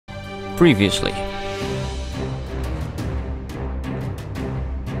Previously.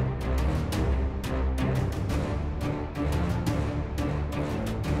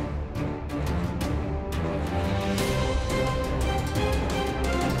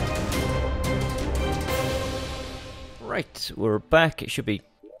 Right, we're back. It should be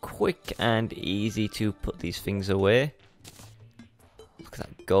quick and easy to put these things away. Look at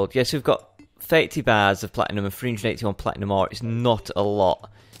that gold. Yes, we've got 30 bars of platinum and 381 platinum ore. It's not a lot.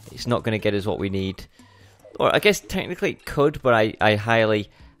 It's not going to get us what we need. Or I guess technically it could, but I highly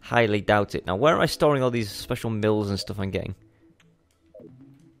doubt it. Now, where am I storing all these special mills and stuff I'm getting?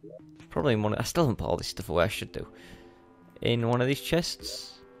 Probably in one. I still haven't put all this stuff away. I should do. In one of these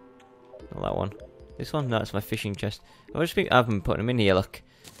chests. Not that one. This one? No, it's my fishing chest. I've been putting them in here, look.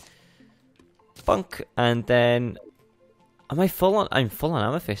 Bunk. And then... Am I full on? I'm full on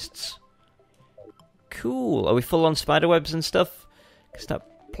amethysts. Cool. Are we full on spiderwebs and stuff? Can start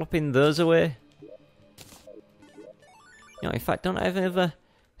plopping those away. You know, in fact, don't I have another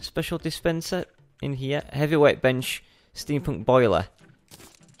special dispenser in here? Heavyweight bench, steampunk boiler.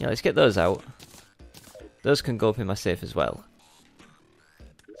 Yeah, let's get those out. Those can go up in my safe as well.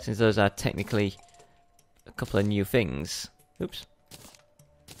 Since those are technically a couple of new things. Oops.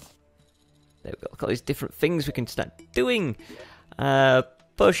 There we go. Look at all these different things we can start doing.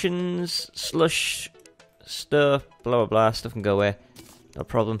 Potions, slush, stuff, blah blah blah. Stuff can go away. No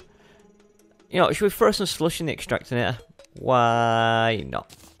problem. You know, should we throw some slush in the extractinator? Why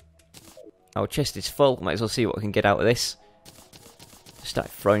not? Our chest is full. Might as well see what we can get out of this. Start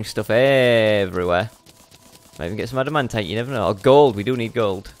throwing stuff everywhere. Might even get some adamantite, you never know. Or gold, we do need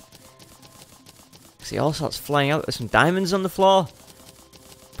gold. See all sorts flying out. There's some diamonds on the floor.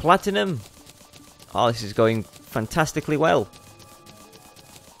 Platinum. Oh, this is going fantastically well.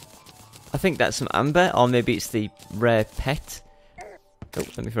 I think that's some amber, or maybe it's the rare pet. Oh,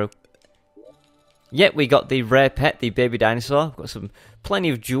 let me throw. Yep, we got the rare pet, the baby dinosaur. Got some plenty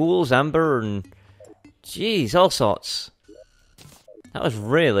of jewels, amber, and jeez, all sorts. That was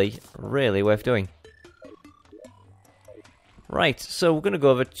really worth doing. Right, so we're gonna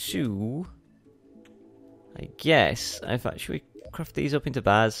go over to, I guess. In fact, should we craft these up into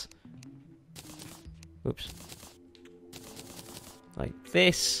bars? Oops. Like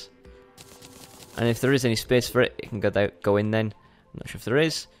this. And if there is any space for it, it can go in then. I'm not sure if there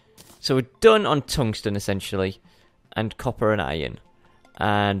is. So we're done on tungsten, essentially. And copper and iron.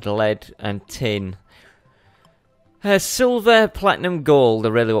 And lead and tin. Silver, platinum, gold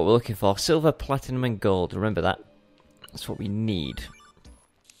are really what we're looking for. Silver, platinum and gold. Remember that. That's what we need.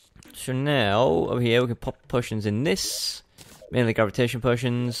 So now, over here, we can pop potions in this. Mainly gravitation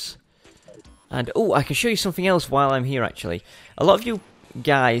potions. And, oh, I can show you something else while I'm here, actually. A lot of you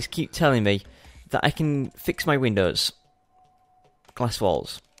guys keep telling me that I can fix my windows. Glass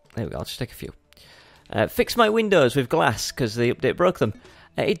walls. There we go, I'll just take a few. Fix my windows with glass, because the update broke them.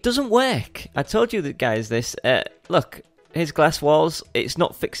 It doesn't work. I told you guys this. Look, here's glass walls. It's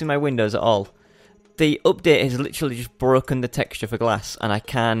not fixing my windows at all. The update has literally just broken the texture for glass, and I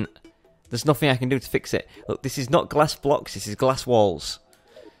can't... There's nothing I can do to fix it. Look, this is not glass blocks, this is glass walls.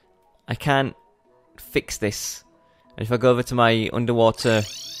 I can't fix this. And if I go over to my underwater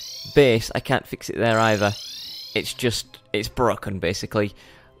base, I can't fix it there either. It's just, it's broken basically.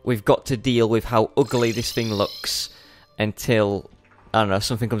 We've got to deal with how ugly this thing looks until, I don't know,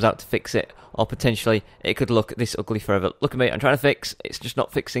 something comes out to fix it. Or potentially, it could look this ugly forever. Look at me, I'm trying to fix, it's just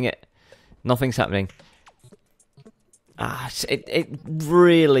not fixing it. Nothing's happening. It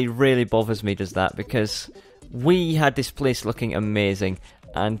really bothers me, does that, because we had this place looking amazing,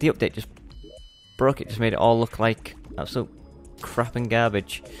 and the update just broke it, just made it all look like absolute crap and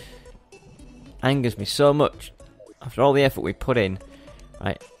garbage. Angers me so much after all the effort we put in.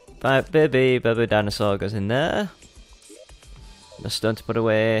 Right, baby dinosaur goes in there. No stone to put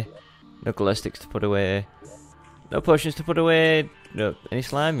away, no glow sticks to put away, no potions to put away, no any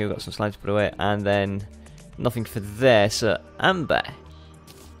slime. You've got some slime to put away, and then nothing for there. So amber,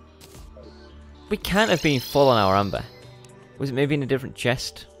 we can't have been full on our amber. Was it maybe in a different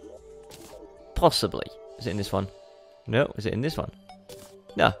chest? Possibly. Is it in this one? No. Is it in this one?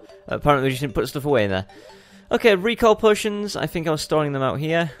 No. Apparently we just didn't put stuff away in there. Okay, recall potions. I think I was storing them out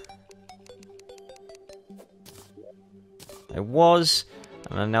here. I was.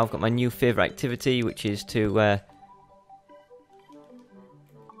 And now I've got my new favourite activity, which is to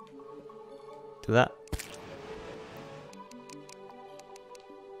do that.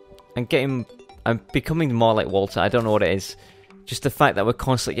 I'm becoming more like Walter. I don't know what it is. Just the fact that we're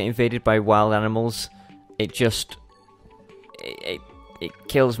constantly getting invaded by wild animals, it just... It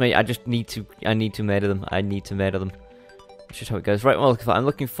kills me. I need to murder them. I need to murder them. That's just how it goes. Right, what I'm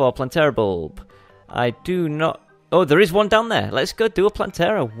looking for Plantera Bulb. I do not... Oh, there is one down there. Let's go do a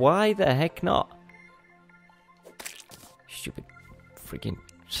Plantera. Why the heck not? Stupid freaking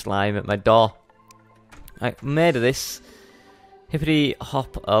slime at my door. I made of this. Hippity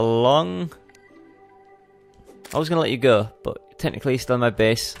hop along. I was going to let you go, but technically it's still my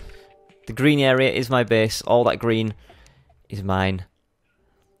base. The green area is my base. All that green is mine.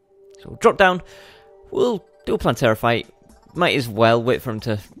 So we'll drop down. We'll do a Plantera fight. Might as well wait for him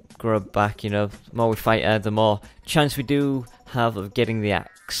to grow back, you know. The more we fight her, the more chance we do have of getting the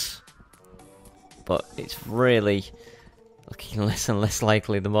axe. But it's really looking less and less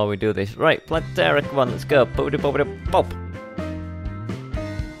likely the more we do this. Right, Plantera, come on, let's go. Boop-a-boop-a-boop.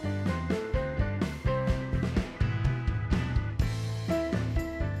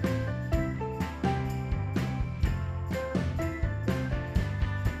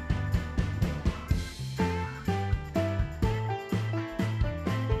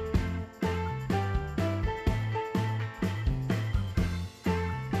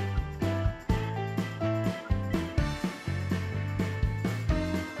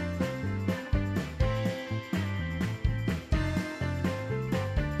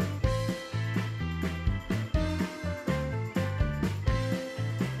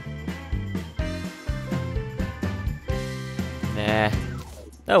 Nah.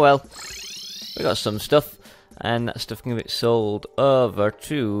 Oh well. We got some stuff. And that stuff can get sold over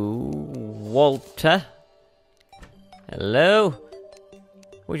to Walter. Hello?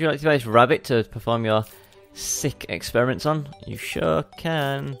 Would you like to buy this rabbit to perform your sick experiments on? You sure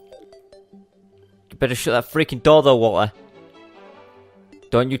can. You better shut that freaking door though, Walter.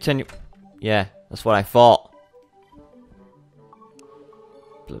 Don't you tell you... Yeah, that's what I thought.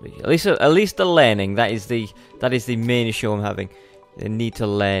 Bloody... At least the learning. That is the main issue I'm having. They need to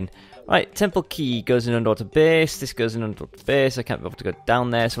learn. Right, temple key goes in underwater base. This goes in underwater base. I can't be able to go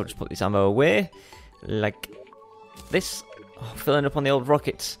down there, so I'll just put this ammo away. Like this. Oh, filling up on the old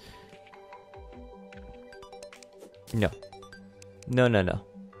rockets. No. No, no, no.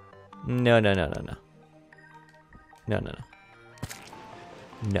 No, no, no, no, no. No, no, no.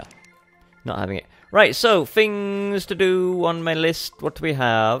 No. Not having it. Right, so, things to do on my list. What do we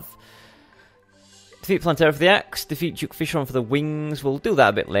have? Defeat Plantera for the axe. Defeat Duke Fisheron for the wings. We'll do that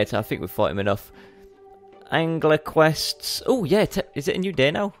a bit later. I think we've fought him enough. Angler quests. Oh, yeah. Is it a new day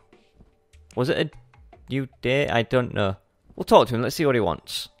now? Was it a new day? I don't know. We'll talk to him. Let's see what he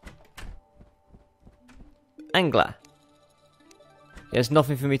wants. Angler. There's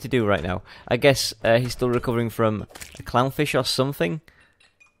nothing for me to do right now. I guess he's still recovering from a clownfish or something.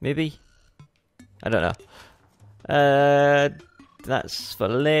 Maybe? I don't know. That's for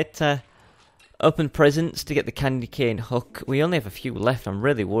later. Open presents to get the candy cane hook. We only have a few left. I'm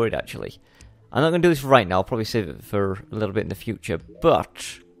really worried, actually. I'm not going to do this right now. I'll probably save it for a little bit in the future.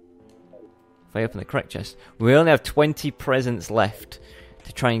 But if I open the correct chest, we only have 20 presents left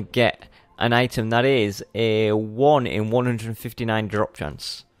to try and get an item that is a 1 in 159 drop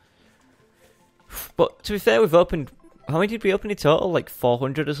chance. But to be fair, we've opened... How many did we open in total? Like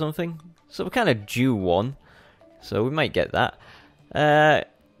 400 or something? So we're kind of due one. So we might get that.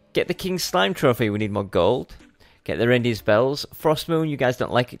 Get the King's Slime Trophy. We need more gold. Get the Reindeer's Bells. Frost Moon, you guys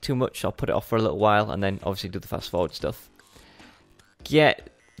don't like it too much. So I'll put it off for a little while. And then obviously do the fast forward stuff. Get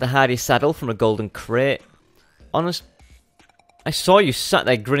the Hardy Saddle from a golden crate. Honest... I saw you sat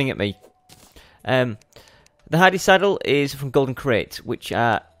there grinning at me. The Hardy Saddle is from golden crate, which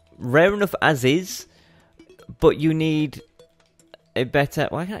are rare enough as is. But you need a better...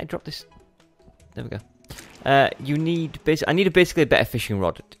 Why can't I drop this? There we go. You need... I need basically a better fishing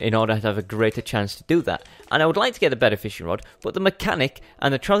rod in order to have a greater chance to do that. And I would like to get a better fishing rod, but the mechanic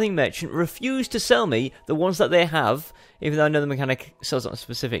and the travelling merchant refuse to sell me the ones that they have, even though I know the mechanic sells on a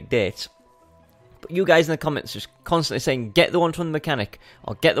specific date. But you guys in the comments just constantly saying, get the one from the mechanic,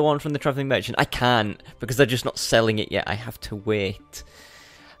 or get the one from the travelling merchant. I can't, because they're just not selling it yet. I have to wait.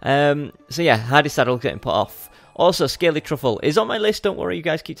 So yeah, Hardy Saddle getting put off. Also, Scaly Truffle is on my list. Don't worry, you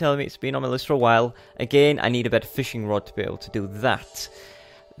guys keep telling me it's been on my list for a while. Again, I need a better fishing rod to be able to do that.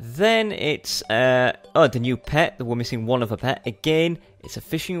 Then it's, the new pet. We're missing one of a pet. Again, it's a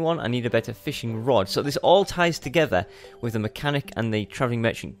fishing one. I need a better fishing rod. So this all ties together with the mechanic and the travelling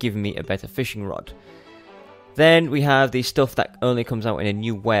merchant giving me a better fishing rod. Then we have the stuff that only comes out in a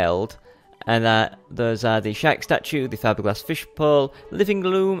new world. And those are the shark statue, the fiberglass fish pole, living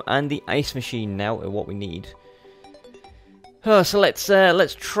loom, and the ice machine now are what we need. Oh, so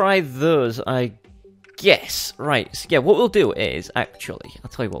let's try those, I guess. Right, so yeah, what we'll do is, actually, I'll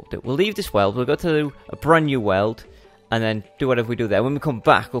tell you what we'll do. We'll leave this world, we'll go to a brand new world, and then do whatever we do there. When we come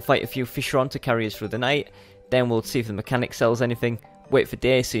back, we'll fight a few Fisheron to carry us through the night. Then we'll see if the mechanic sells anything. Wait for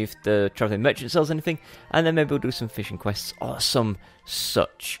day, see if the traveling merchant sells anything. And then maybe we'll do some fishing quests or some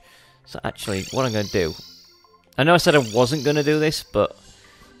such. So actually, what I'm going to do... I know I said I wasn't going to do this, but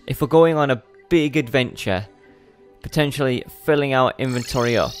if we're going on a big adventure, potentially filling our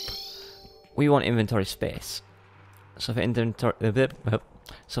inventory up, we want inventory space. So for inventory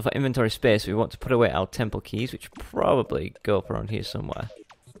space, we want to put away our temple keys, which probably go up around here somewhere.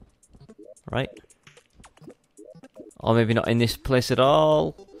 Right? Or maybe not in this place at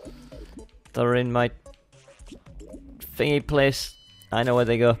all. They're in my thingy place. I know where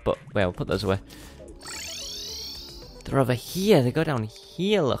they go, but well, we'll put those away. They're over here. They go down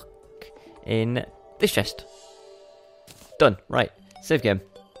here, look. In this chest. Done. Right. Save game.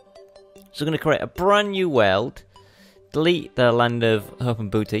 So we're going to create a brand new world. Delete the land of hope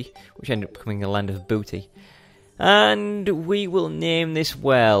and booty, which ended up becoming a land of booty. And we will name this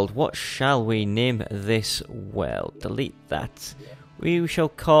world. What shall we name this world? Delete that. We shall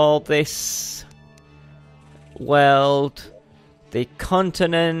call this world the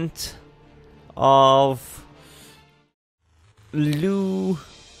continent of Utopia.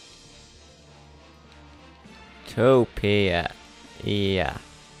 Yeah.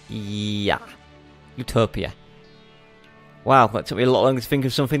 Utopia. Wow, that took me a lot longer to think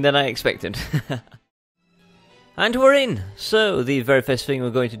of something than I expected. And we're in! So, the very first thing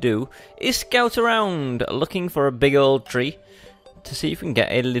we're going to do is scout around, looking for a big old tree to see if we can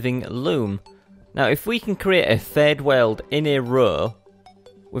get a living loom. Now, if we can create a third world in a row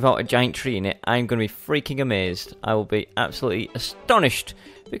without a giant tree in it, I'm going to be freaking amazed. I will be absolutely astonished,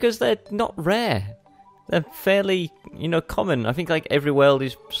 because they're not rare. They're fairly, common. I think like every world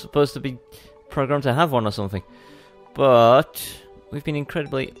is supposed to be programmed to have one or something. But we've been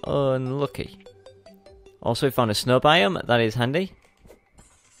incredibly unlucky. Also, we found a snow biome. That is handy.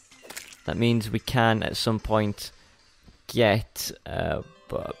 That means we can, at some point, get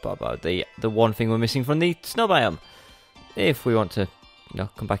the one thing we're missing from the snow biome. If we want to,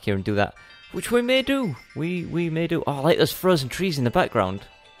 come back here and do that, which we may do. We may do. Oh, I like those frozen trees in the background.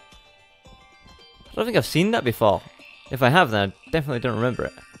 I don't think I've seen that before. If I have, then I definitely don't remember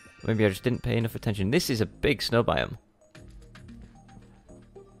it. Maybe I just didn't pay enough attention. This is a big snow biome.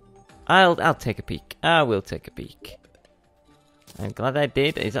 I'll take a peek. I will take a peek. I'm glad I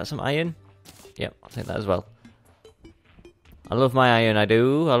did. Is that some iron? Yep, I'll take that as well. I love my iron, I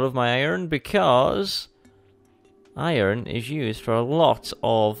do. I love my iron because iron is used for a lot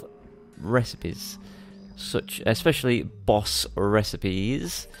of recipes. Especially boss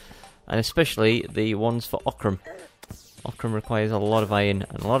recipes. And especially the ones for Okram. Okram requires a lot of iron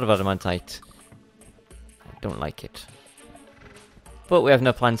and a lot of adamantite. I don't like it. But we have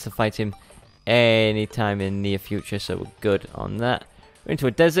no plans to fight him anytime in the near future, so we're good on that. We're into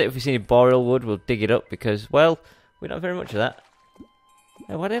a desert. If we see any boreal wood, we'll dig it up because, well, we don't have very much of that.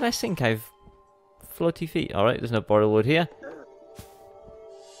 Why did I think I've floaty feet? Alright, there's no boreal wood here.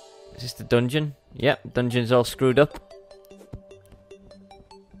 Is this the dungeon? Yep, dungeon's all screwed up.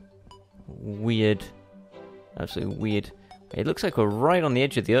 Weird. Absolutely weird. It looks like we're right on the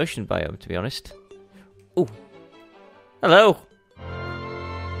edge of the ocean biome, to be honest. Ooh. Hello!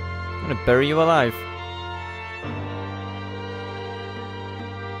 I'm gonna bury you alive.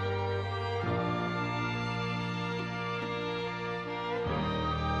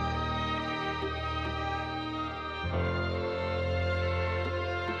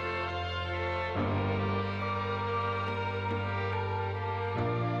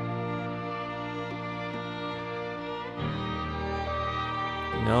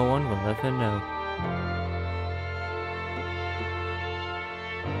 No one will ever know.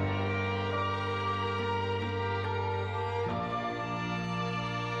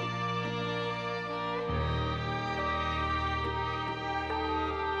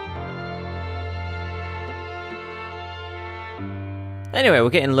 Anyway, we're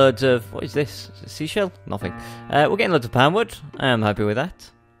getting loads of... What is this? Is it a seashell? Nothing. We're getting loads of palm wood. I am happy with that.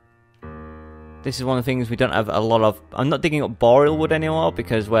 This is one of the things we don't have a lot of. I'm not digging up boreal wood anymore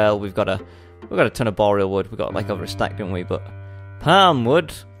because, well, we've got a ton of boreal wood. We've got like over a stack, don't we? But palm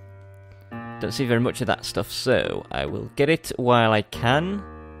wood, don't see very much of that stuff, so I will get it while I can.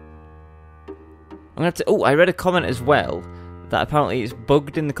 I'm gonna have to. Oh, I read a comment as well that apparently it's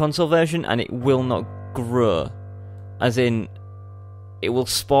bugged in the console version and it will not grow, as in it will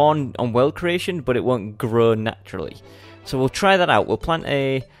spawn on world creation, but it won't grow naturally. So we'll try that out. We'll plant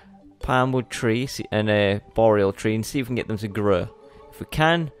a palmwood tree and a boreal tree and see if we can get them to grow. If we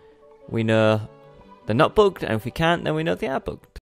can, we know they're not bugged, and if we can't, then we know they are bugged.